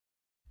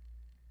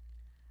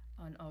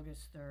on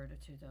August 3rd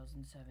of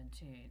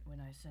 2017, when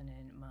I sent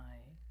in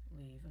my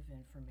leave of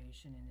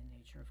information in the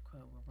nature of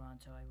quo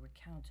warranto, I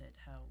recounted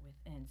how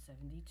within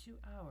 72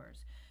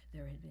 hours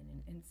there had been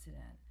an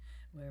incident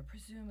where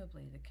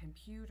presumably the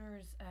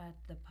computers at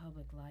the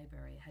public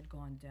library had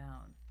gone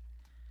down.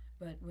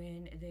 But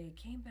when they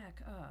came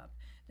back up,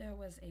 there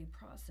was a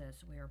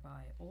process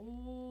whereby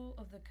all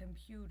of the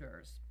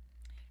computers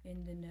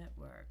in the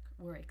network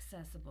were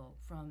accessible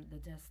from the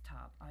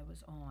desktop I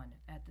was on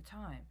at the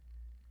time.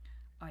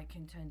 I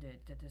contended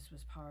that this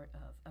was part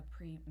of a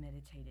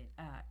premeditated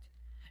act,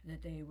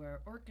 that they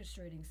were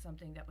orchestrating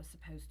something that was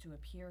supposed to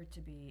appear to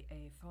be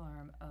a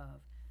form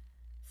of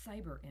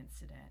cyber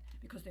incident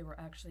because they were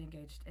actually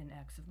engaged in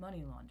acts of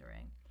money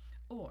laundering,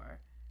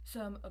 or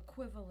some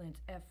equivalent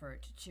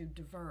effort to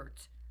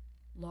divert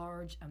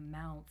large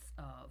amounts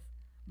of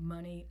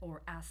money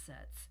or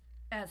assets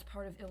as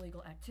part of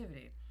illegal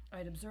activity. I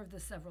had observed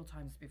this several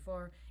times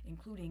before,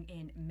 including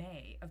in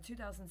May of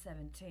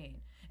 2017,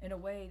 in a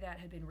way that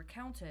had been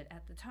recounted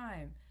at the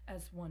time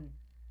as one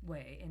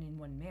way and in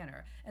one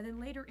manner, and then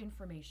later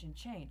information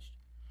changed.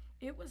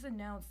 It was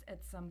announced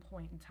at some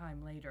point in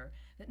time later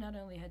that not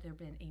only had there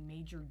been a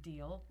major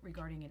deal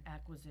regarding an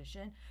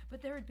acquisition,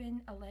 but there had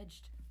been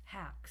alleged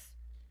hacks.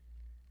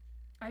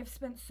 I've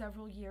spent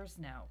several years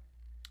now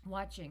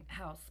watching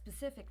how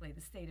specifically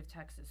the state of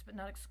Texas, but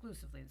not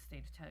exclusively the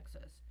state of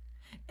Texas,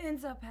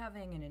 ends up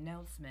having an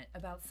announcement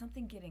about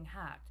something getting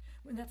hacked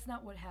when that's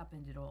not what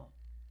happened at all.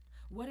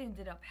 What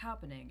ended up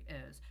happening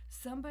is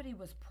somebody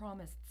was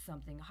promised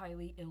something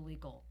highly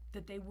illegal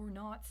that they were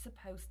not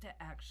supposed to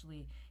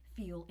actually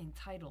feel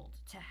entitled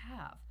to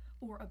have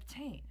or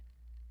obtain.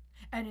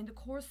 And in the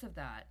course of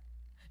that,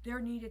 there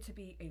needed to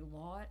be a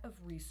lot of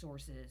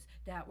resources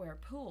that were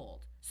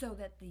pooled so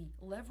that the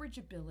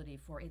leverageability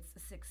for its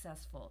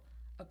successful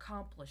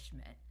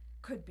accomplishment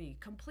could be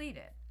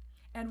completed.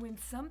 And when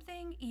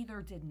something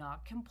either did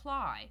not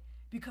comply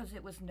because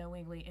it was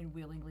knowingly and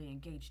willingly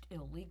engaged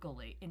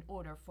illegally in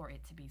order for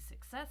it to be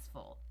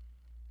successful,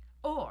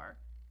 or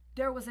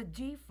there was a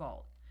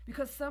default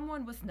because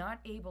someone was not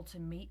able to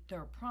meet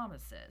their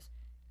promises,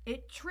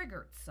 it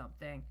triggered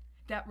something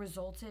that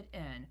resulted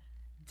in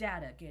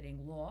data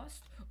getting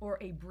lost or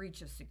a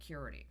breach of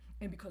security.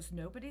 And because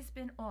nobody's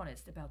been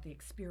honest about the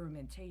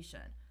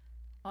experimentation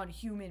on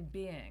human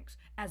beings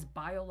as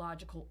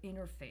biological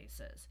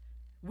interfaces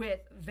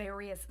with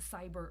various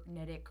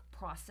cybernetic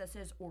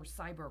processes or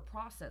cyber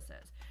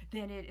processes,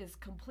 then it is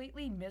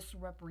completely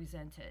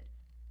misrepresented.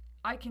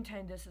 I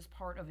contend this is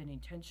part of an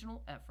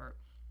intentional effort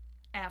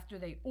after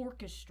they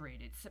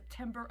orchestrated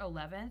September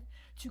 11th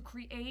to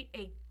create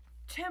a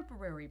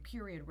temporary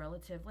period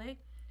relatively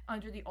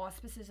under the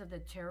auspices of the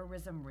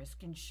Terrorism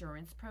Risk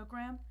Insurance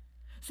Program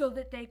so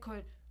that they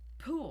could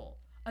pool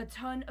a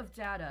ton of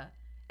data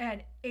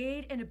and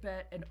aid and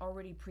abet an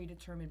already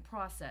predetermined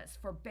process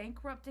for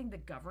bankrupting the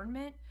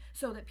government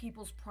so that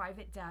people's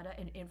private data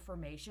and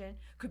information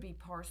could be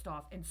parsed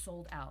off and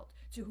sold out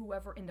to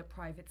whoever in the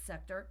private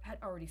sector had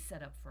already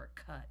set up for a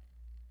cut.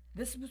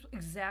 This was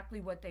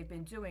exactly what they've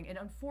been doing. And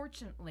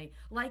unfortunately,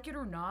 like it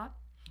or not,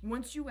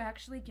 once you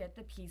actually get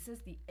the pieces,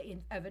 the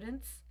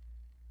evidence,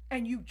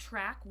 and you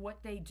track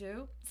what they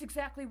do, it's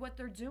exactly what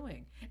they're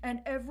doing. And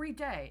every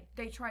day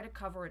they try to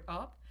cover it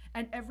up,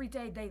 and every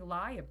day they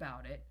lie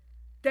about it.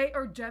 They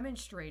are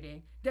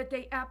demonstrating that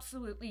they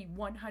absolutely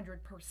 100%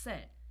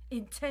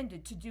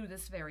 intended to do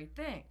this very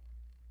thing.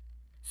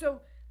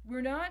 So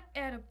we're not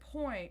at a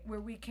point where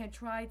we can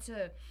try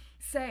to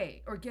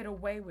say or get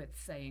away with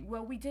saying,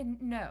 well, we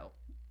didn't know.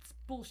 It's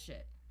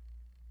bullshit.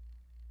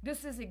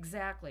 This is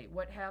exactly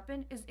what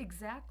happened, is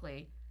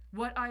exactly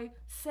what I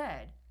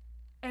said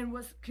and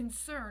was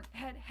concerned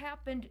had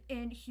happened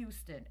in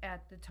Houston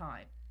at the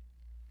time.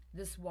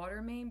 This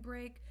water main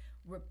break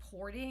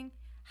reporting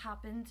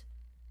happened.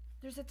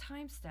 There's a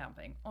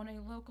timestamping on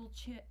a local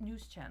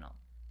news channel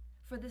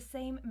for the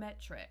same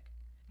metric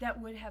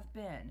that would have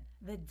been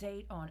the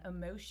date on a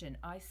motion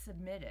I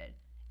submitted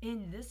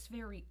in this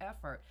very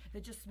effort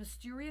that just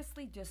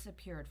mysteriously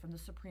disappeared from the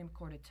Supreme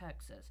Court of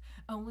Texas,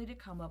 only to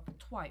come up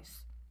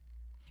twice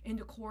in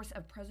the course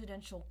of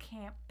presidential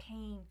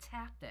campaign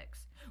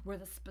tactics, where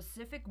the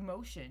specific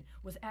motion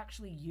was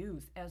actually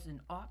used as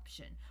an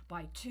option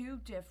by two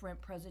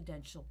different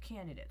presidential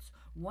candidates,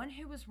 one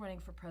who was running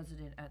for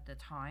president at the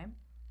time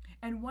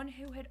and one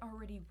who had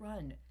already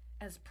run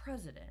as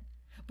president,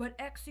 but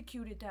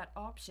executed that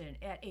option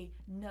at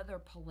another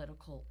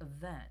political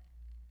event.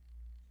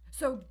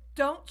 So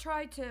don't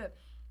try to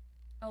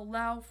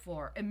allow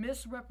for a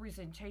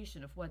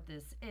misrepresentation of what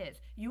this is.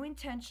 You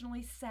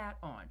intentionally sat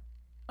on,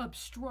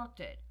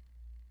 obstructed,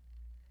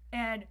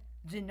 and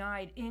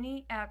denied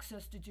any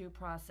access to due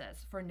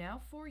process for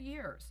now 4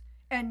 years,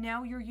 and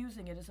now you're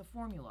using it as a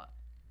formula.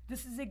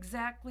 This is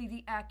exactly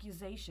the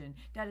accusation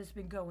that has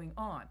been going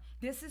on.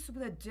 This is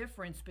the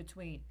difference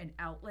between an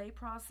outlay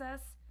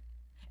process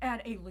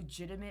and a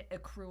legitimate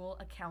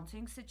accrual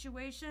accounting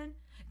situation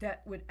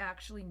that would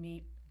actually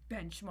meet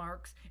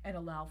benchmarks and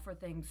allow for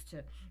things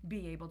to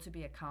be able to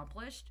be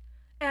accomplished,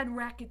 and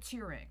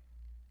racketeering.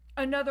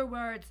 In other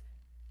words,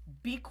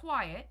 be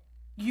quiet.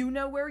 You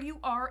know where you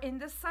are in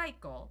the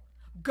cycle.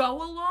 Go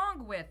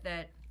along with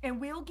it,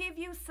 and we'll give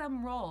you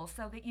some role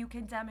so that you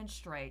can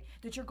demonstrate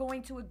that you're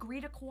going to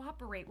agree to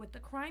cooperate with the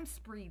crime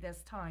spree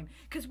this time,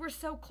 because we're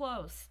so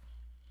close.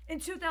 In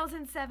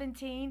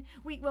 2017,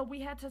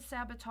 we had to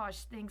sabotage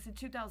things in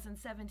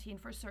 2017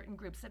 for certain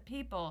groups of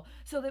people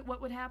so that what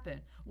would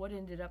happen? What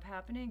ended up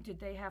happening? Did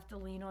they have to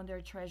lean on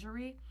their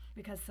treasury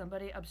because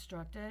somebody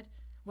obstructed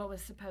what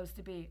was supposed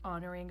to be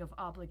honoring of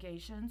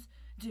obligations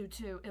due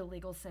to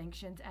illegal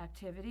sanctioned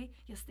activity?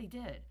 Yes, they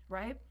did,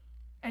 right?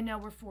 And now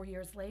we're 4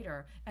 years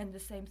later, and the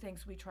same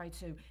things we tried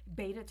to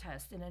beta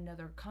test in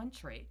another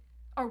country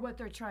are what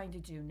they're trying to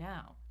do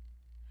now.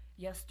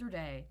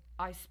 Yesterday,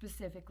 I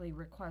specifically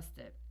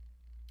requested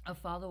a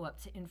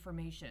follow-up to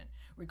information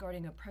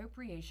regarding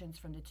appropriations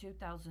from the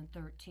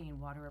 2013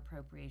 Water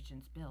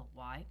Appropriations Bill.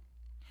 Why?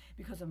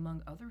 Because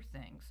among other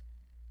things,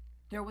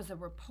 there was a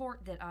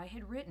report that I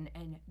had written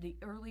in the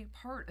early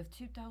part of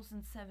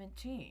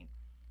 2017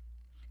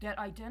 that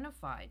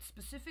identified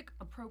specific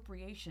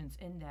appropriations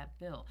in that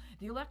bill.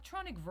 The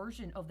electronic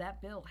version of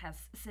that bill has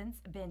since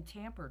been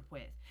tampered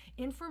with.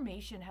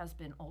 Information has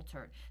been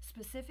altered,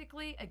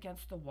 specifically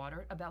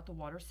about the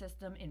water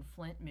system in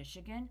Flint,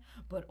 Michigan,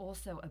 but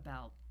also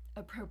about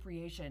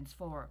appropriations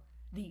for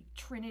the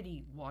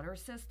Trinity water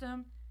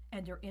system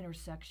and their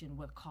intersection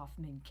with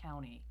Kaufman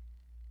County.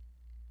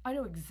 I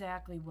know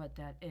exactly what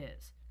that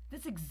is.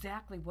 That's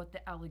exactly what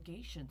the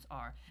allegations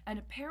are. And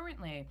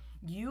apparently,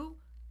 you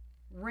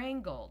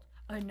wrangled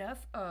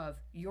enough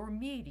of your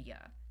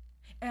media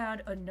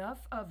and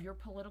enough of your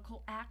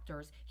political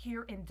actors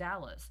here in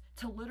Dallas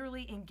to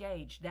literally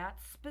engage that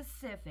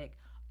specific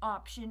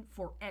option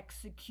for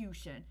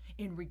execution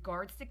in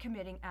regards to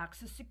committing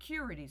acts of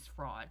securities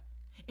fraud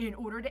in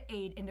order to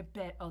aid and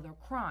abet other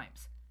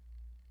crimes.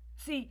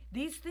 See,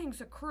 these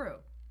things accrue.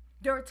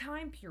 There are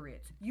time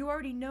periods. You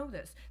already know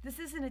this. This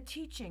isn't a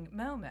teaching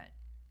moment.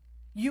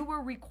 You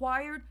were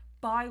required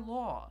by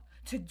law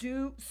to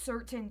do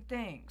certain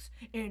things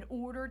in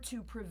order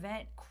to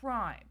prevent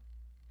crime.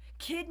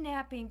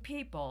 Kidnapping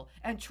people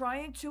and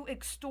trying to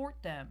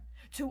extort them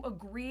to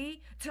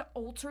agree to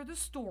alter the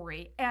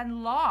story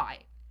and lie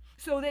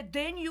so that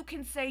then you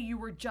can say you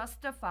were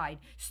justified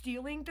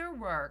stealing their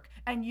work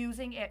and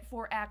using it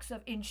for acts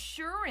of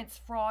insurance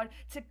fraud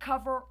to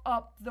cover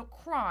up the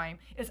crime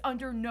is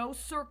under no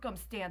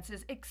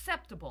circumstances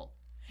acceptable.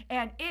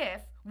 And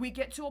if we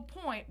get to a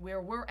point where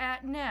we're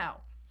at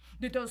now,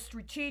 that those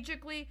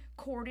strategically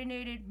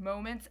coordinated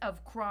moments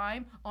of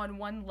crime on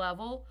one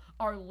level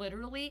are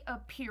literally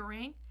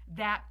appearing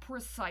that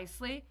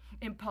precisely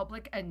in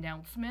public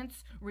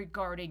announcements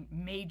regarding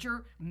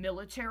major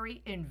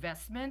military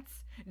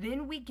investments,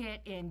 then we get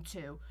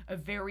into a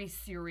very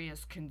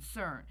serious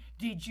concern.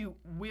 Did you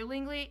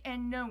willingly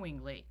and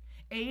knowingly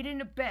aid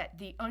and abet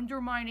the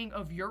undermining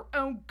of your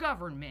own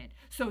government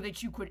so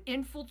that you could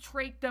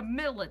infiltrate the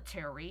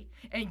military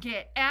and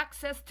get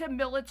access to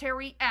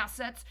military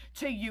assets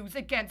to use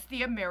against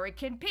the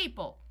American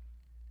people?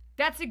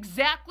 That's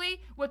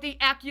exactly what the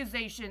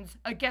accusations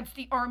against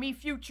the Army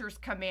Futures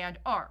Command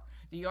are.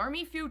 The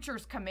Army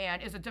Futures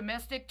Command is a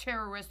domestic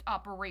terrorist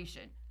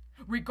operation.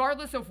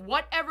 Regardless of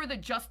whatever the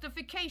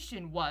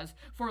justification was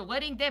for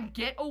letting them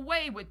get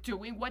away with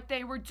doing what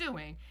they were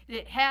doing,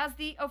 it has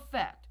the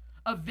effect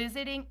of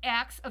visiting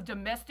acts of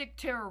domestic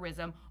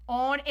terrorism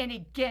on and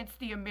against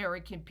the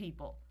American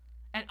people.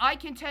 And I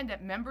contend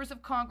that members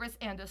of Congress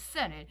and the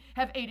Senate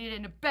have aided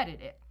and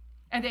abetted it.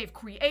 And they've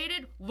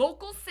created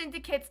local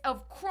syndicates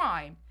of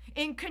crime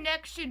in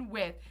connection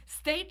with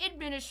state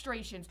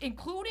administrations,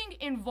 including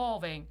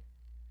involving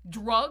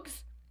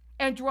drugs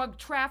and drug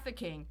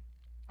trafficking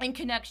in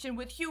connection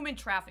with human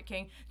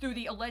trafficking through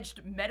the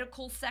alleged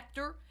medical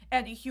sector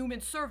and the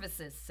human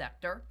services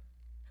sector,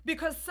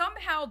 because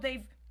somehow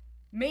they've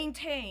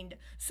maintained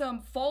some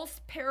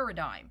false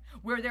paradigm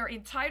where they're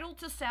entitled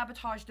to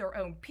sabotage their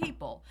own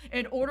people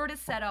in order to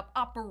set up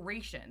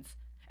operations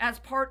as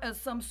part of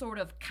some sort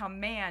of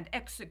command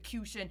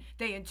execution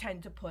they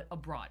intend to put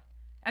abroad.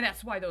 And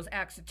that's why those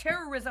acts of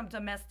terrorism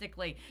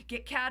domestically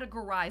get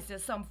categorized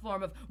as some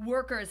form of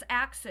workers'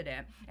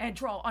 accident and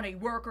draw on a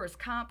workers'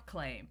 comp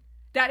claim.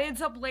 That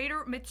ends up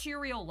later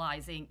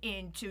materializing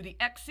into the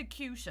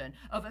execution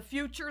of a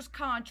futures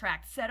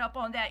contract set up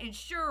on that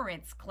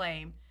insurance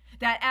claim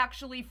that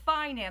actually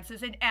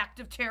finances an act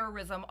of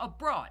terrorism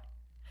abroad.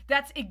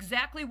 That's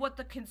exactly what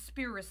the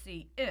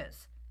conspiracy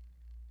is.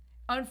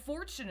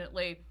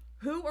 Unfortunately,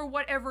 who or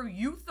whatever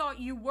you thought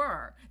you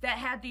were that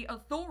had the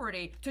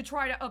authority to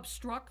try to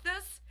obstruct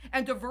this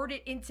and divert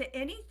it into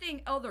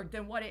anything other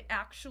than what it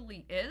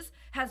actually is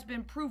has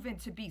been proven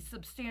to be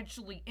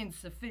substantially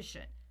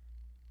insufficient.